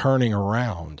 a turning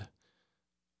around.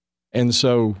 And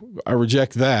so I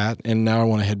reject that, and now I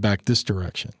want to head back this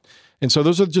direction. And so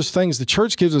those are just things the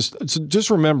church gives us. So just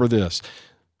remember this.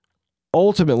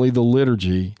 Ultimately, the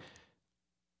liturgy,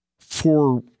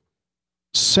 for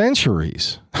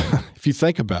centuries, if you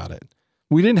think about it,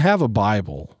 we didn't have a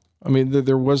Bible. I mean,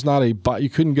 there was not you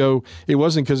couldn't go, it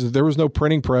wasn't because there was no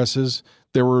printing presses.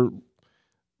 There were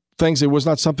things, it was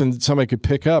not something that somebody could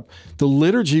pick up. The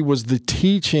liturgy was the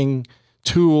teaching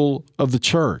tool of the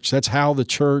church. That's how the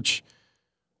church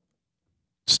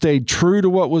stayed true to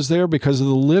what was there, because of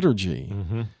the liturgy.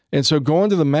 Mm-hmm. And so going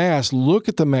to the Mass, look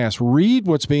at the Mass, read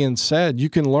what's being said. You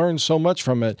can learn so much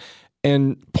from it,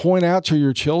 and point out to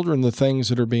your children the things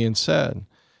that are being said.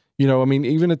 You know, I mean,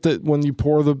 even when you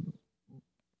pour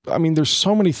there's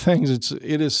so many things.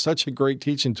 It is such a great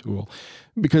teaching tool,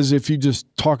 because if you just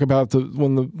talk about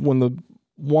when the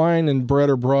wine and bread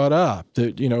are brought up,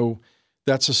 that, you know,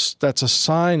 that's a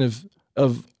sign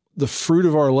of the fruit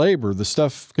of our labor, the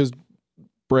stuff, because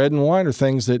bread and wine are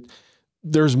things that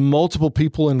there's multiple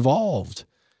people involved.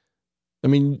 I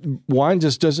mean, wine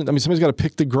just doesn't, I mean, somebody's got to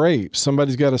pick the grapes.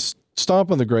 Somebody's got to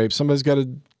stomp on the grapes. Somebody's got to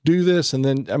do this. And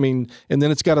then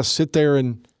it's got to sit there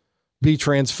and be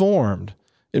transformed.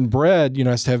 And bread, you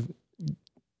know, has to have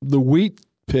the wheat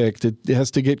picked. It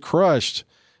has to get crushed.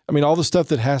 I mean, all the stuff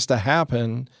that has to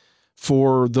happen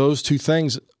for those two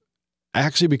things,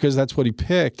 actually, because that's what he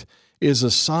picked, is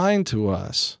a sign to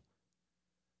us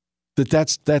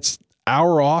that that's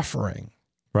our offering,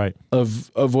 right, of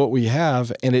what we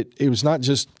have. And it was not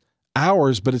just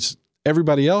ours, but it's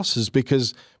everybody else's,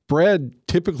 because bread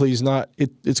typically is not,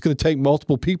 it's going to take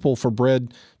multiple people for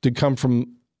bread to come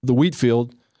from the wheat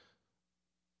field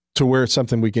to where it's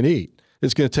something we can eat.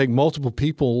 It's going to take multiple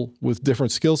people with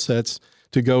different skill sets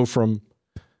to go from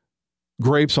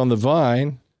grapes on the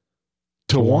vine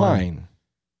to wine.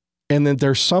 And then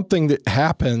there's something that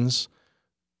happens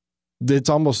that's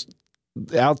almost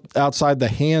outside the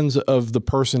hands of the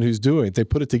person who's doing it. They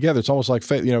put it together. It's almost like,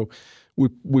 you know,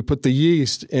 we put the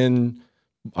yeast in,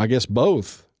 I guess,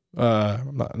 both.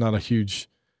 Not a huge,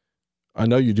 I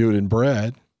know you do it in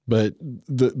bread, but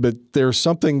there's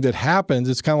something that happens.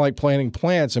 It's kind of like planting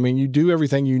plants. I mean, you do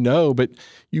everything you know, but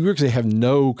you actually have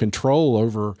no control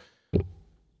over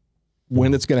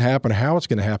when it's going to happen, how it's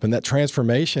going to happen. That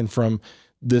transformation from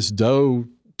this dough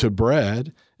to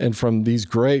bread and from these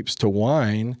grapes to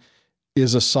wine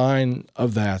is a sign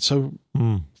of that. So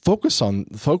focus on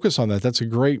that. That's a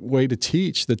great way to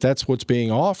teach that's what's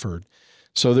being offered,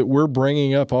 so that we're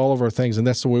bringing up all of our things. And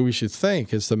that's the way we should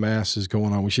think as the Mass is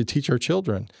going on. We should teach our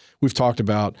children. We've talked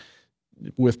about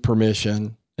with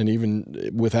permission and even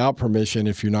without permission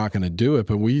if you're not going to do it.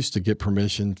 But we used to get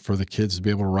permission for the kids to be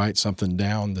able to write something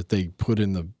down that they put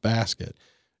in the basket.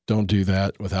 Don't do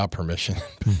that without permission.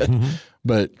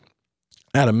 But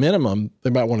at a minimum, they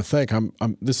might want to think,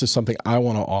 this is something I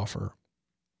want to offer.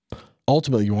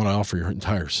 Ultimately, you want to offer your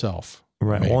entire self.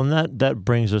 Right. Well, and that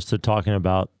brings us to talking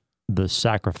about the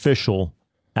sacrificial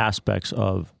aspects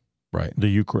of the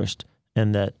Eucharist,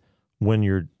 and that when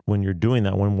you're doing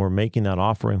that, when we're making that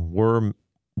offering,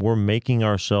 we're making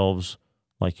ourselves,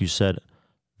 like you said,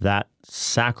 that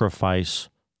sacrifice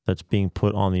that's being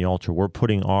put on the altar. We're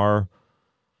putting our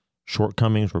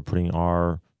shortcomings, we're putting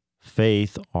our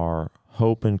faith, our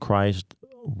hope in Christ,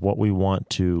 what we want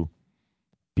to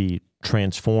be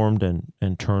transformed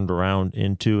and turned around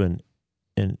into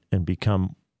and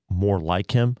become more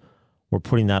like Him. We're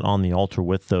putting that on the altar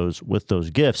with those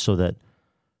gifts, so that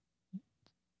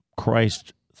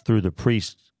Christ, through the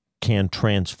priest, can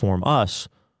transform us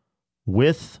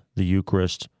with the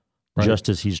Eucharist, just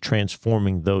as He's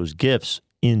transforming those gifts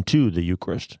into the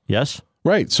Eucharist. Yes?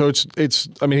 Right. So it's.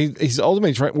 I mean, He's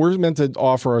ultimately trying. We're meant to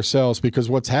offer ourselves, because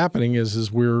what's happening is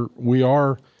we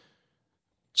are.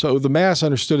 So the Mass,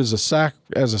 understood as a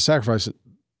sacrifice,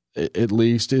 at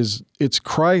least, it's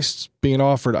Christ being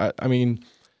offered. I mean,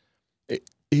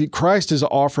 Christ is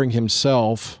offering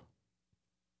Himself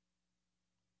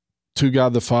to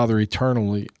God the Father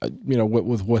eternally, you know,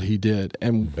 with what He did.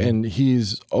 And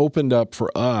He's opened up for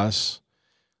us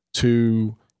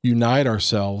to unite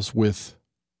ourselves with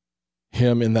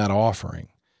Him in that offering.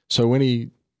 So any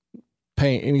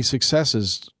pain, any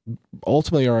successes,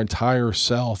 ultimately our entire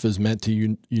self is meant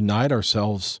to unite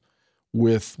ourselves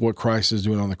with what Christ is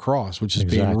doing on the cross, which is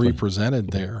being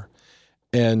represented there.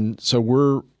 And so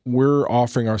we're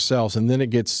offering ourselves, and then it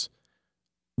gets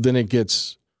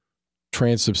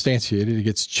transubstantiated. It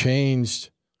gets changed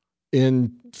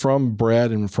from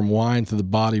bread and from wine to the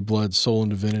body, blood, soul, and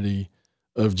divinity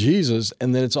of Jesus,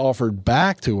 and then it's offered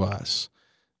back to us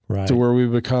Right. to where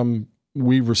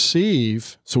we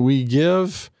receive. So we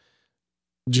give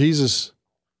Jesus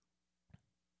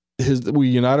we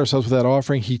unite ourselves with that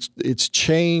offering. It's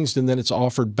changed, and then it's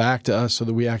offered back to us so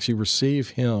that we actually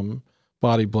receive him,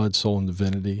 body, blood, soul, and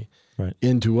divinity, Right.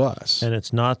 into us. And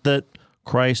it's not that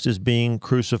Christ is being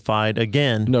crucified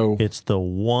again. No. It's the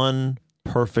one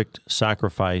perfect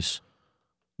sacrifice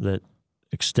that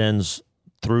extends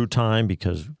through time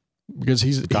because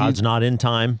God's not in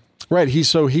time. Right.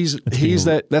 He's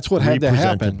that's what had to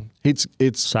happen. It's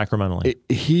sacramentally.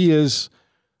 He is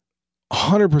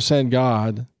 100%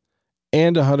 God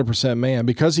and 100% man.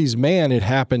 Because he's man, it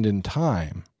happened in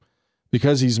time.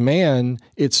 Because he's man,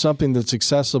 it's something that's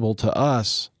accessible to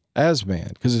us as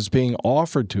man because it's being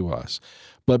offered to us.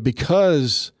 But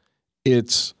because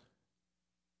it's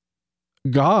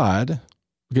God,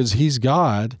 because he's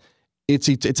God,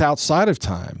 it's outside of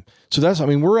time. So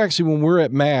we're actually, when we're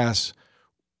at Mass,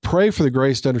 pray for the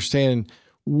grace to understand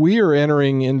we are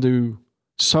entering into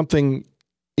something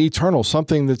eternal,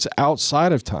 something that's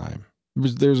outside of time.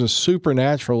 There's a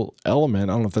supernatural element.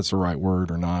 I don't know if that's the right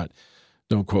word or not.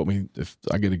 Don't quote me if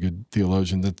I get a good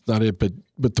theologian. That's not it.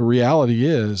 But the reality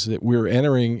is that we're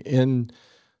entering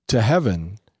into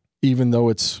heaven, even though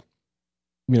it's,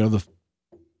 the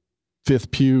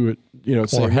fifth pew, at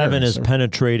St. Or heaven Mary's. is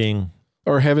penetrating.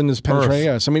 Or heaven is penetrating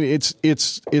Earth. us. I mean, it's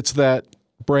that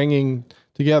bringing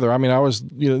together. I mean,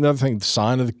 another thing, the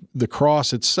sign of the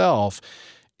cross itself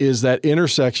is that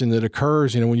intersection that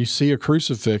occurs, when you see a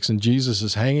crucifix and Jesus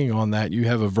is hanging on that, you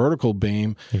have a vertical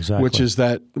beam, Exactly. which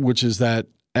is that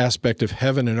aspect of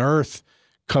heaven and earth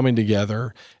coming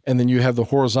together. And then you have the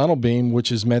horizontal beam,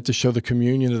 which is meant to show the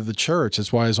communion of the church.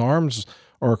 That's why his arms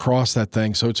are across that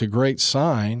thing. So it's a great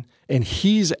sign. And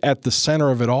he's at the center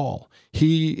of it all.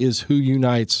 He is who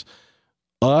unites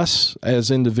us as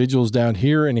individuals down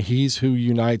here, and he's who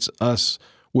unites us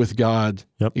with God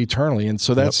eternally. And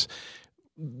so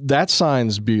that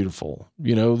sign's beautiful.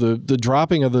 The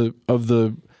dropping of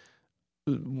the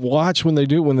watch when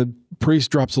the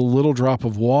priest drops a little drop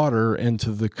of water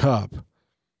into the cup.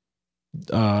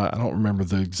 I don't remember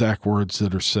the exact words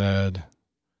that are said.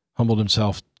 Humbled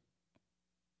himself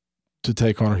to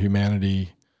take on our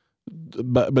humanity,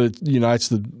 but it unites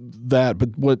that.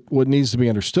 But what needs to be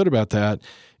understood about that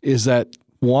is that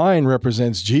wine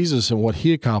represents Jesus and what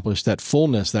he accomplished, that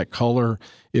fullness, that color.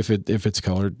 If it's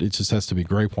colored, it just has to be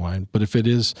grape wine. But if it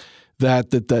is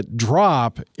that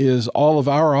drop is all of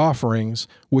our offerings,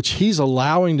 which he's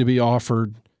allowing to be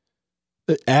offered,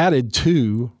 added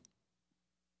to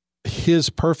his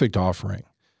perfect offering.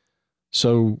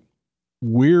 So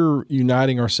we're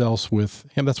uniting ourselves with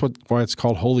him. That's why it's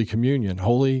called Holy Communion.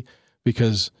 Holy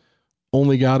because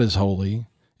only God is holy,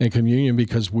 and communion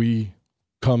because we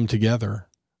come together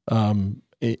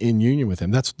in union with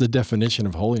him. That's the definition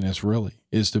of holiness, really,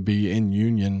 is to be in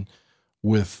union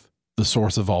with the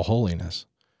source of all holiness.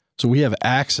 So we have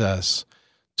access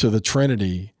to the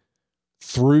Trinity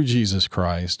through Jesus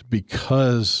Christ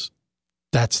because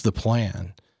that's the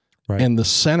plan. Right. And the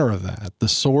center of that, the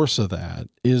source of that,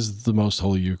 is the Most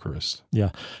Holy Eucharist.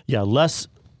 Yeah. Less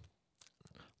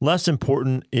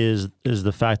important is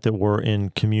the fact that we're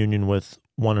in communion with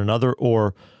one another,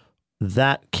 or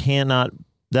that cannot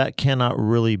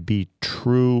really be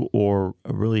true or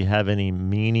really have any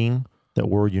meaning that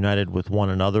we're united with one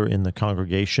another in the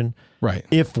congregation. Right.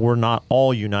 If we're not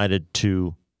all united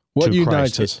to what Christ.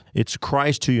 unites us? It's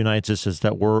Christ who unites us, is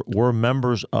that we're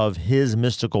members of his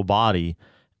mystical body,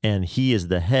 and he is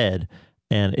the head,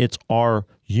 and it's our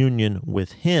union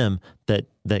with him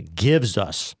that gives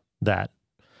us that.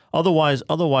 Otherwise,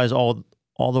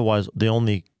 the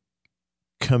only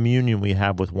communion we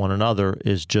have with one another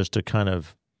is just a kind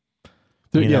of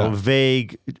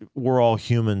vague. We're all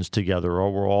humans together,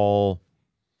 or we're all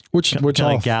which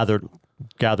kind of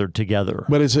gathered together.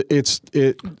 But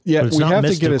we have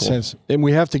to get a sense, and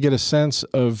we have to get a sense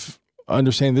of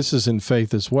understanding this is in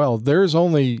faith as well. There's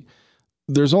only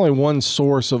one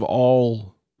source of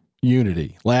all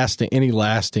unity, any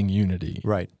lasting unity.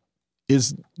 Right.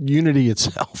 Is unity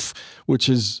itself, which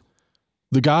is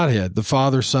the Godhead, the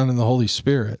Father, Son, and the Holy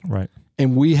Spirit. Right.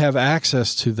 And we have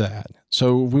access to that.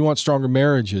 So if we want stronger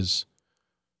marriages,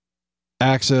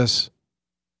 access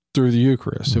through the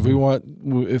Eucharist.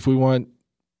 Mm-hmm. If we want,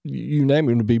 you name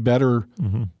it, to be better,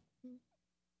 mm-hmm.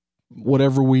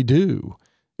 whatever we do,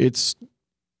 it's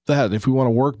that. If we want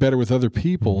to work better with other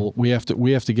people, mm-hmm.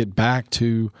 we have to get back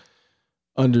to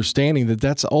understanding that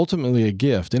that's ultimately a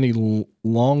gift. Any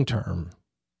long-term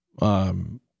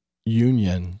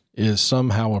union is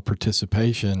somehow a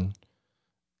participation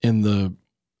in the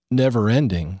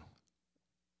never-ending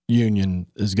union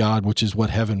as God, which is what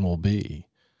heaven will be.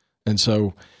 And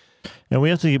so, and we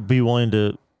have to be willing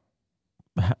to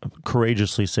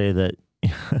courageously say that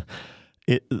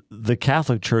the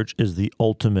Catholic Church is the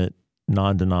ultimate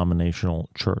non-denominational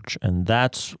church, and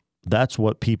that's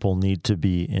what people need to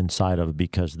be inside of,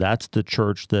 because that's the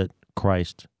church that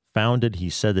Christ founded. He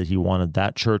said that he wanted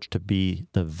that church to be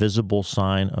the visible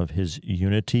sign of his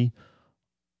unity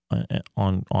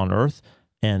on earth,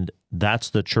 and that's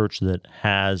the church that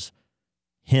has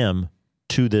him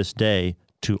to this day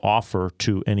to offer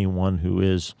to anyone who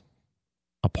is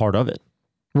a part of it.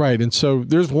 Right, and so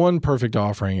there's one perfect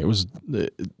offering. It was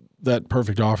that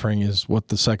perfect offering is what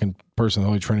the second person of the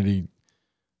Holy Trinity,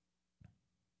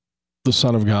 the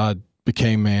Son of God,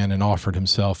 became man and offered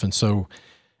himself. And so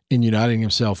in uniting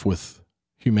himself with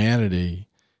humanity,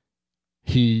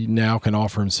 he now can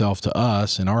offer himself to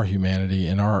us in our humanity,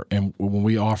 and when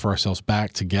we offer ourselves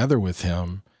back together with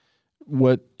him,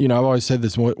 I've always said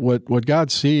this, what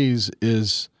God sees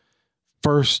is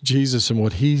first Jesus and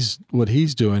what he's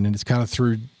doing, and it's kind of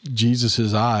through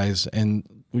Jesus's eyes. And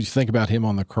we think about him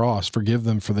on the cross, forgive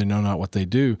them for they know not what they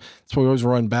do. That's why we always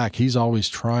run back. He's always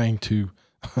trying to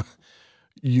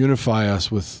unify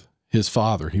us with his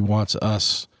Father. He wants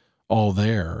us all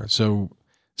there. So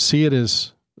see it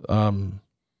as,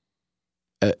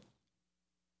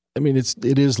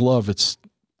 it is love.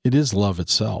 It is love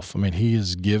itself. I mean, he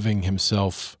is giving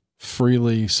himself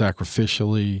freely,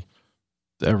 sacrificially,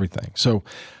 everything. So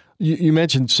you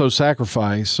mentioned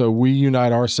sacrifice. So we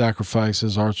unite our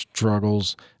sacrifices, our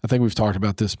struggles. I think we've talked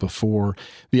about this before.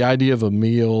 The idea of a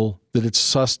meal, that it's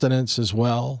sustenance as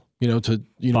well.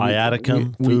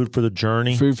 Viaticum, food for the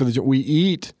journey. We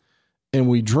eat and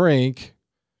we drink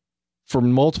for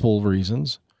multiple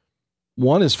reasons.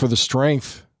 One is for the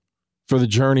strength for the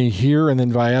journey here, and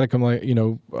then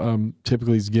viaticum,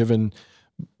 typically is given,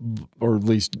 or at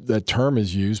least that term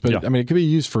is used, but yeah. I mean, it could be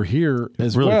used for here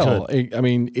as really well.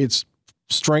 It's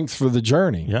strength for the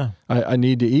journey. Yeah. I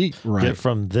need to eat right. Get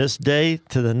from this day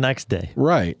to the next day.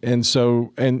 Right. And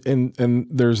so, and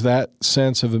there's that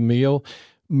sense of a meal.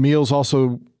 Meal's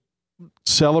also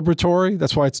celebratory.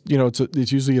 That's why it's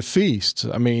usually a feast.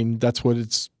 I mean, that's what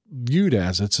it's viewed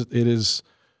as. It is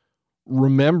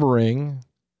remembering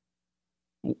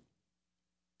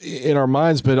in our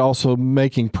minds, but also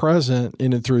making present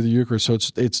in and through the Eucharist. So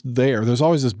it's there. There's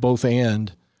always this both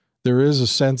and. There is a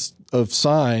sense of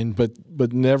sign,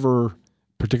 but never,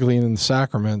 particularly in the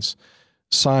sacraments,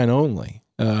 sign only.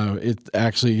 It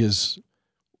actually is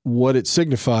what it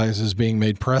signifies as being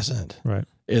made present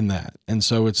in that. And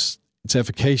so it's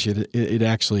efficacious. It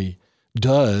actually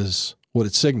does what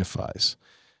it signifies.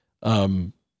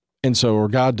 And so, or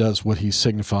God does what he's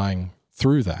signifying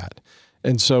through that.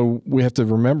 And so we have to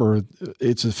remember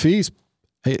it's a feast.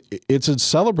 It's a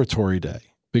celebratory day,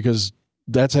 because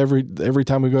that's every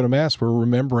time we go to Mass, we're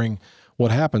remembering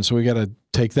what happened. So we got to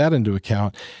take that into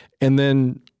account. And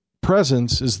then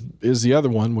presence is the other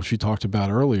one, which we talked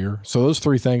about earlier. So those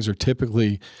three things are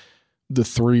typically the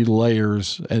three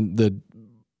layers and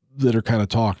that are kind of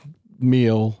talked.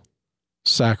 Meal,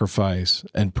 sacrifice,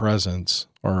 and presence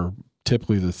are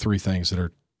typically the three things that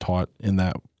are taught in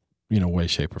that way,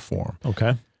 shape, or form.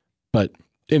 Okay. But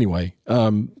anyway,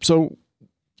 so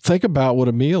think about what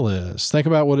a meal is. Think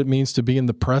about what it means to be in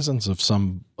the presence of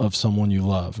someone you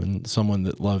love and someone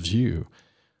that loves you.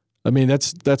 I mean,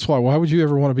 that's why would you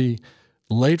ever want to be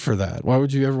late for that? Why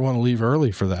would you ever want to leave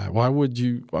early for that? Why would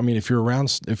you, if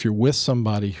you're with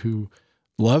somebody who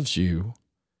loves you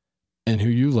and who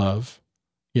you love,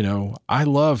 I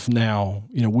love now,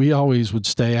 we always would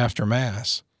stay after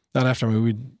Mass, not after,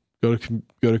 we'd go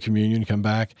to communion, come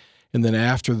back, and then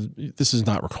after. This is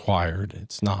not required;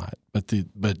 it's not. We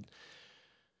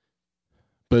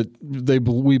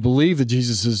believe that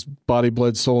Jesus' body,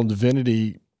 blood, soul, and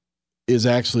divinity is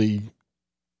actually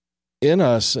in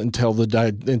us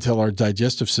until our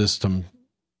digestive system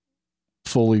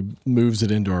fully moves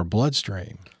it into our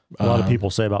bloodstream. A lot of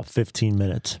people say about 15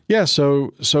 minutes. Yeah.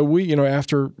 So we,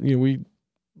 after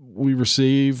we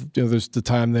receive, there's the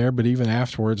time there, but even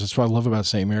afterwards, that's what I love about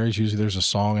St. Mary's. Usually there's a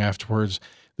song afterwards.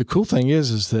 The cool thing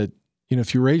is that,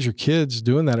 if you raise your kids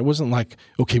doing that, it wasn't like,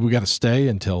 okay, we got to stay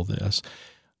until this.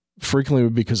 Frequently it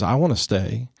would be because I want to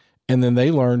stay. And then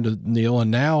they learn to kneel.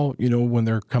 And now, when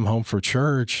they're come home for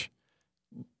church,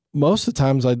 most of the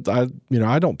times I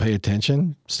don't pay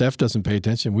attention. Steph doesn't pay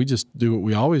attention. We just do what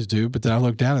we always do. But then I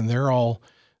look down and they're all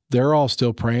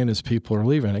still praying as people are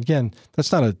leaving. Again,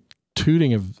 that's not a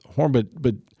tooting of horn,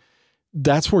 but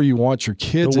that's where you want your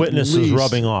kids. The witness is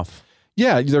rubbing off.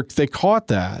 Yeah, they caught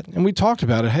that, and we talked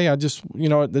about it. Hey, I just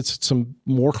it's some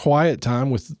more quiet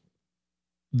time with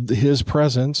his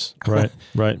presence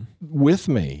Right. with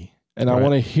me, and I Right.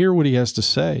 want to hear what he has to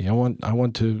say. I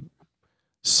want to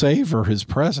savor his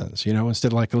presence,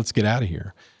 instead of like, let's get out of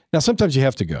here. Now, sometimes you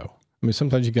have to go. I mean,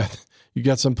 sometimes you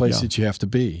got some place Yeah. that you have to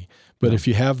be, but if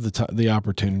you have the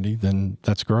opportunity, then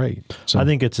that's great. So I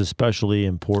think it's especially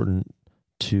important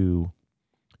to,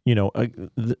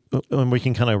 and we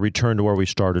can kind of return to where we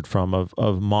started from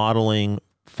of modeling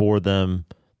for them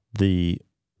the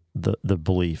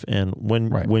belief. And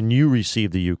when you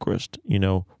receive the Eucharist,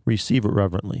 receive it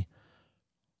reverently.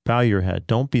 Bow your head.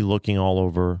 Don't be looking all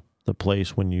over the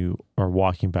place when you are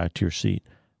walking back to your seat,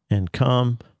 and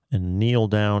come and kneel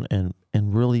down and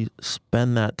really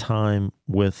spend that time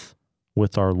with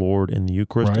our Lord in the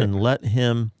Eucharist, Right. and let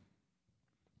him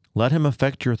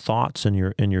affect your thoughts and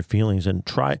your feelings, and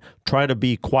try to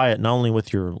be quiet, not only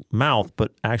with your mouth,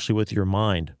 but actually with your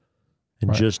mind, and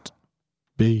Right. just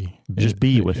be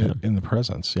with him in the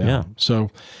presence. Yeah. Yeah. So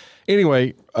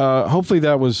anyway, hopefully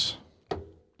that was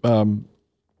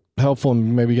helpful,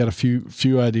 and maybe got a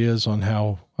few ideas on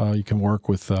how you can work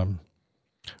with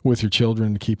your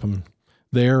children to keep them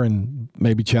there, and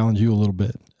maybe challenge you a little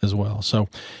bit as well. So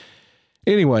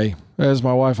anyway, as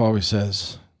my wife always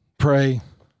says, pray,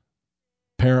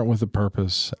 parent with a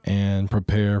purpose, and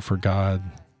prepare for God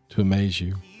to amaze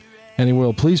you. And he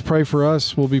will. Please pray for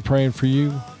us. We'll be praying for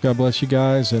you. God bless you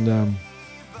guys, and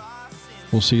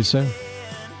we'll see you soon.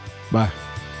 Bye.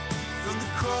 From the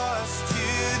cross to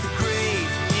the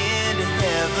grave into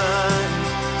heaven.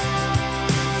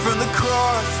 From the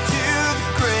cross